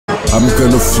I'm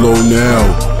gonna flow now.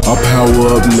 I'll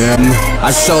power up now.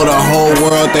 I show the whole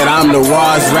world that I'm the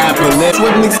rawest rapper.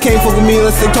 What niggas can't fuck with me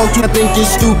unless they talk to you. I think you're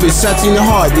stupid. Shots in the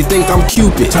heart, you think I'm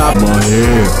Cupid. Top my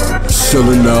head,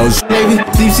 chillin' out. Navy,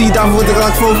 deep sea diving with the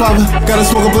Glock 45. Gotta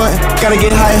smoke a blunt, gotta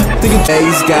get higher. Thinking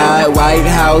bass guy, White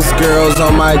House girls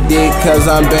on my dick, cause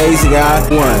I'm bass guy.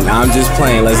 One, I'm just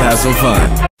playing, let's have some fun.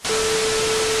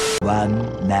 One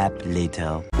nap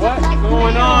later. What's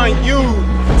going on,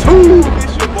 YouTube?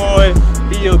 It's your boy,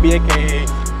 B.O.B. aka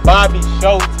Bobby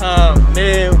Showtime,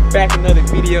 man. Back another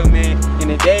video, man. In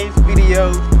today's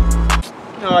video,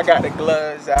 you know I got the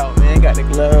gloves out, man. Got the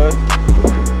gloves.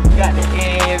 Got the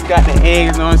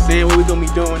eggs, you know what I'm saying? What we gonna be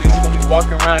doing is we gonna be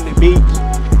walking around the beach.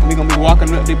 And we gonna be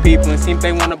walking up to people and see if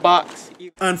they want a box.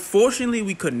 Unfortunately,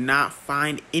 we could not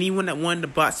find anyone that wanted the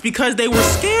box because they were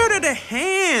scared of the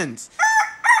hands.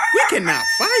 We cannot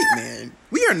fight, man.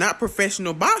 We are not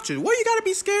professional boxers. What you gotta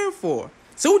be scared for?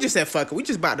 So we just said, fuck it. We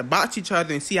just about to box each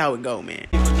other and see how it go, man.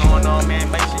 What's going on, man?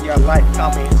 Make sure y'all like,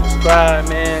 comment, and subscribe,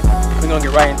 man. We're gonna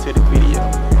get right into the video.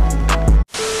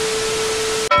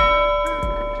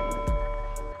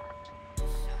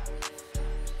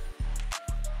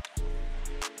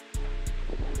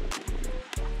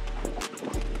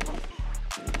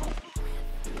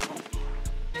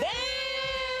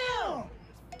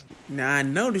 Now I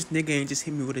know this nigga ain't just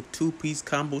hit me with a 2-piece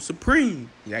combo supreme.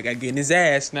 Yeah, I gotta get in his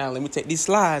ass now. Let me take these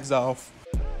slides off.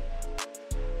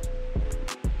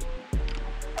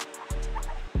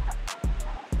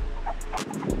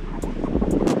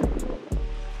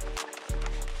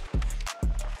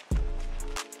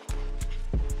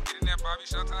 Get in there, Bobby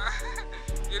Showtime.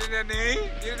 Get in there, name.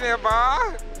 Get in there,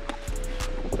 Bob.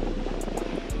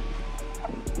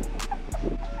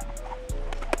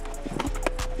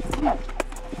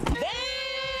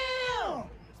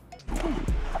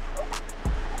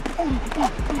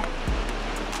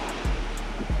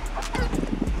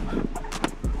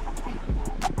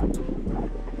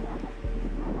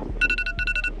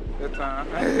 Good time.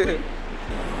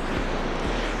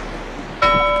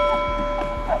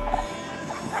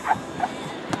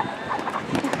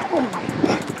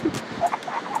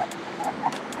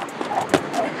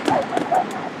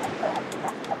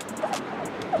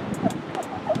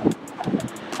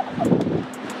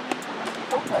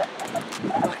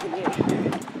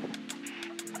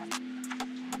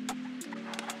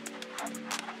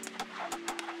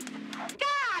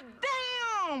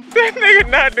 That nigga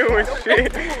not doing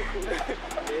shit.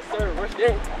 Yes, sir. Rush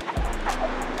game.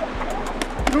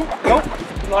 Nope.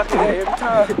 Lock it in every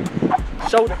time.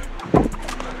 Shoulder.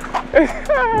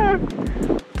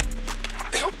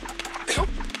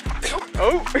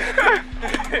 Oh.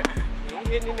 I'm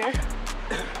getting in there.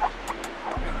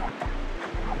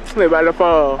 Slip by the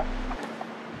fall.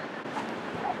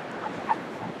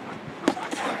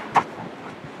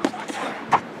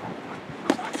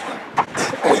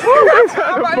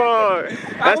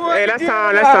 That's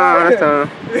time.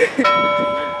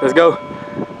 Let's go. I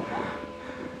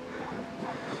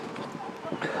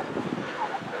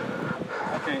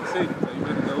can't see, so you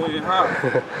better go in hot. You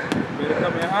better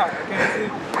come in hot. I can't see.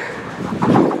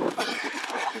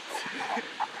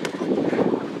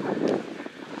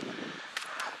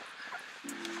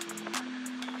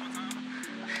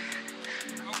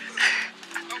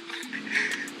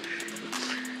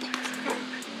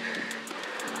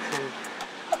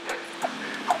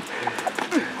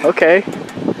 Okay.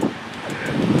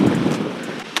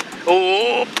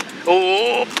 Oh.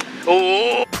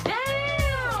 Damn!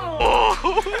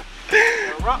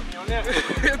 Rock me on that.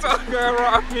 It's all good,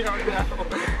 rock me on that.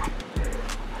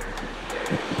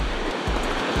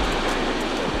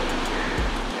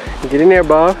 Get in there,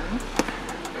 Bob.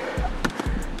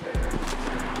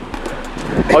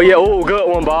 Oh yeah, oh, good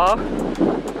one, Bob.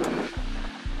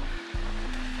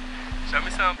 Show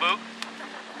me some, boo.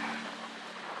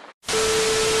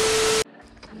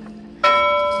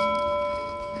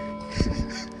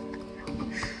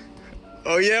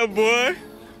 Oh yeah, boy.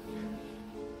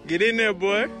 Get in there,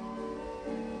 boy. You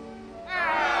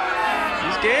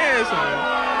scared, son.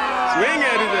 Swing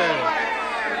at his ass.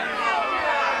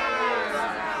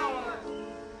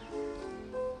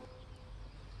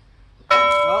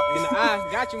 Oh, in the eye.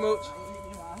 Got you, Mooch.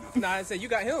 Nah, I said you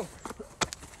got him.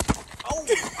 Oh.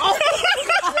 Oh.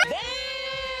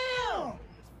 Damn.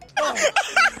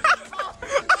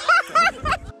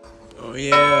 Oh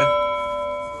yeah.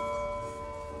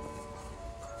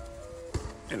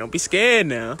 And don't be scared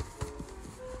now.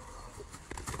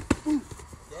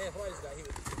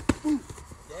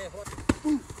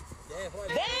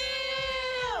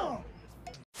 Damn.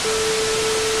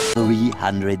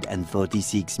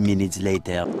 346 minutes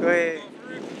later. Go ahead.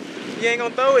 You ain't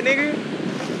gonna throw it, nigga.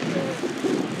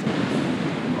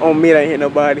 On me, I ain't hit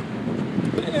nobody. Yeah,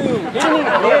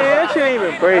 that shit ain't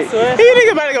even break. He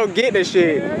nigga about to go get the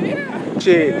shit.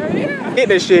 Shit. Get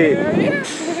the shit.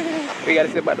 We gotta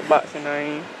see about the boxing, I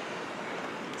ain't.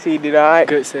 See, did alright?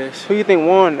 Good sesh. Who you think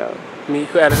won though? Me?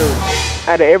 Who out of who?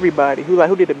 Out of everybody.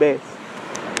 Who did the best?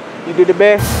 You did the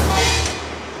best?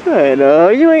 Shut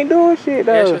up. You ain't doing shit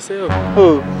though. Ask yourself.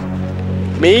 Who?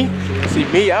 Me? See,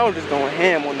 me, I was just going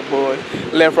ham on the board.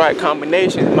 Left right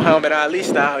combination. Muhammad Ali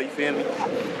style, you feel me?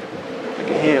 Look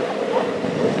at him.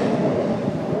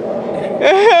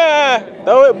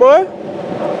 Throw it, boy.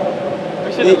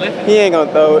 He ain't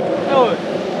gonna throw it. Throw it.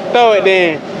 Throw it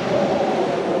then.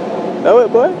 Throw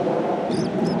it, boy.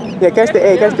 Yeah, catch the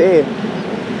egg, catch the egg.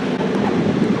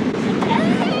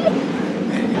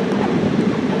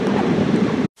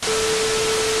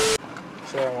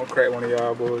 So I'm gonna crack one of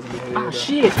y'all boys in the head. Oh,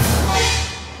 shit.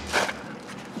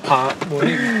 Pop,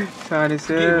 boy. Tired as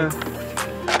hell.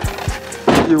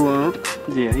 You won't.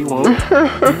 Yeah, he won't. He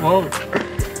won't.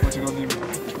 What you gonna give me?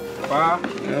 5?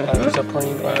 Just a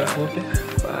plain ass whooping.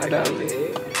 $5. I'm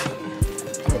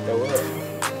gonna throw up.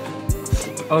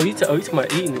 Oh, you talking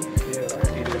about eating it? Yeah,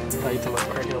 I eat it. Oh, you talking about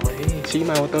cracking on my head? She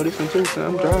might want to throw this one too, so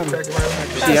I'm driving. Crack it right on my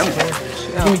See, I'm.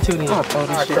 Give me two then. I'll throw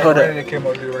this shit. Hold Hold up. up.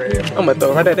 Right here. I'm gonna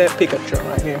throw right at that pickup truck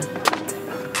right here.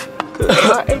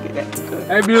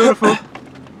 Hey, beautiful.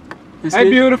 Hey,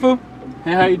 beautiful.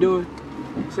 Hey, how you doing?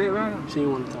 Say it right now. She ain't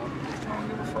want to talk. I don't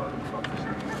give a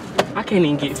fuck. I can't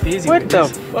even get busy What with the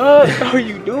this. fuck are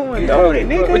you doing? Throw it,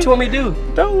 nigga. What you want me to do?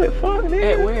 Throw it, fuck, nigga.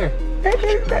 At where? Hey,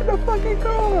 nigga, got the fucking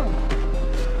car.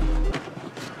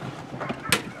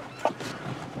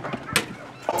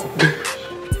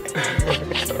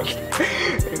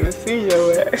 Let's see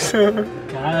your ass.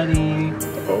 Got him.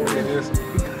 Oh, it is.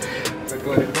 Let's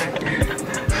go in the back.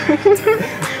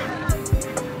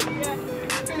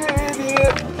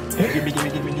 Give me.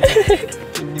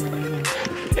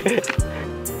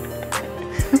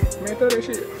 Man, throw that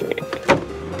shit.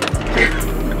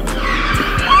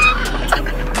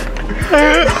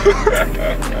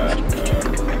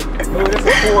 Oh, that's a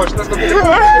Porsche. That's gonna be a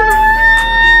Porsche.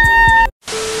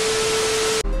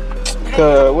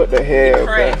 What the hell,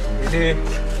 Crack. bro? It did.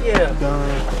 Yeah.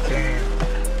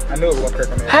 Damn. I knew it was gonna crack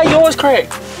on that. How yours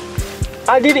cracked?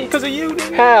 I did it because of you,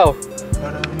 nigga. How?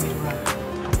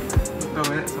 Throw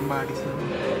it at somebody, son.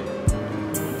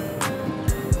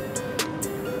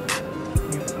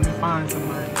 Let me find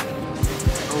somebody.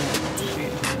 Oh,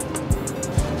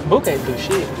 shit. Book ain't do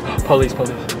shit. Police. Oh,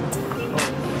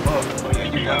 yeah,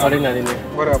 you got Oh, they not in there.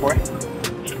 What up, boy?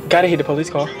 Gotta hit the police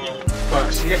car.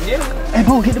 Fuck, shit, yeah. Hey,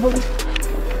 boo, hit the police.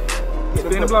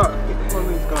 Spin the block. Get the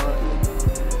police car.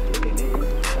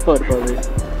 Fuck the police.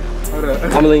 Hold up.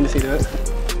 I'm leaning to see that.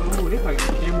 Oh, they like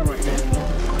the camera right there.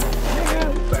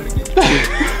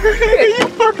 You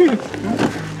fucking.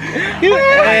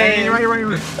 Hey.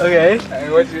 Right. Okay. Hey,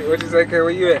 what you say, Kurt?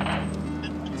 Where you at?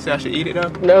 So I should eat it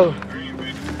though? No.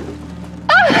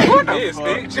 What is,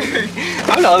 bitch?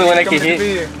 I'm the only one that Come can to the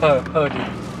hit. bed. Hold on.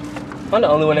 I'm the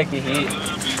only one that can hit.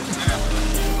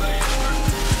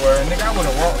 Well, nigga, I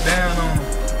would've walked down on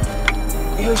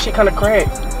him. Yo, shit kinda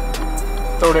cracked.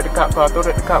 Throw it at the cop car. Throw it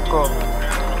at the cop car.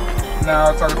 Now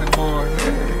I'm talking to the boys.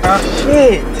 Huh?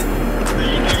 Shit.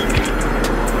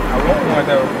 I want one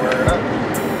though. Word up.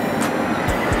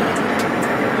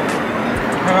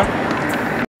 Huh?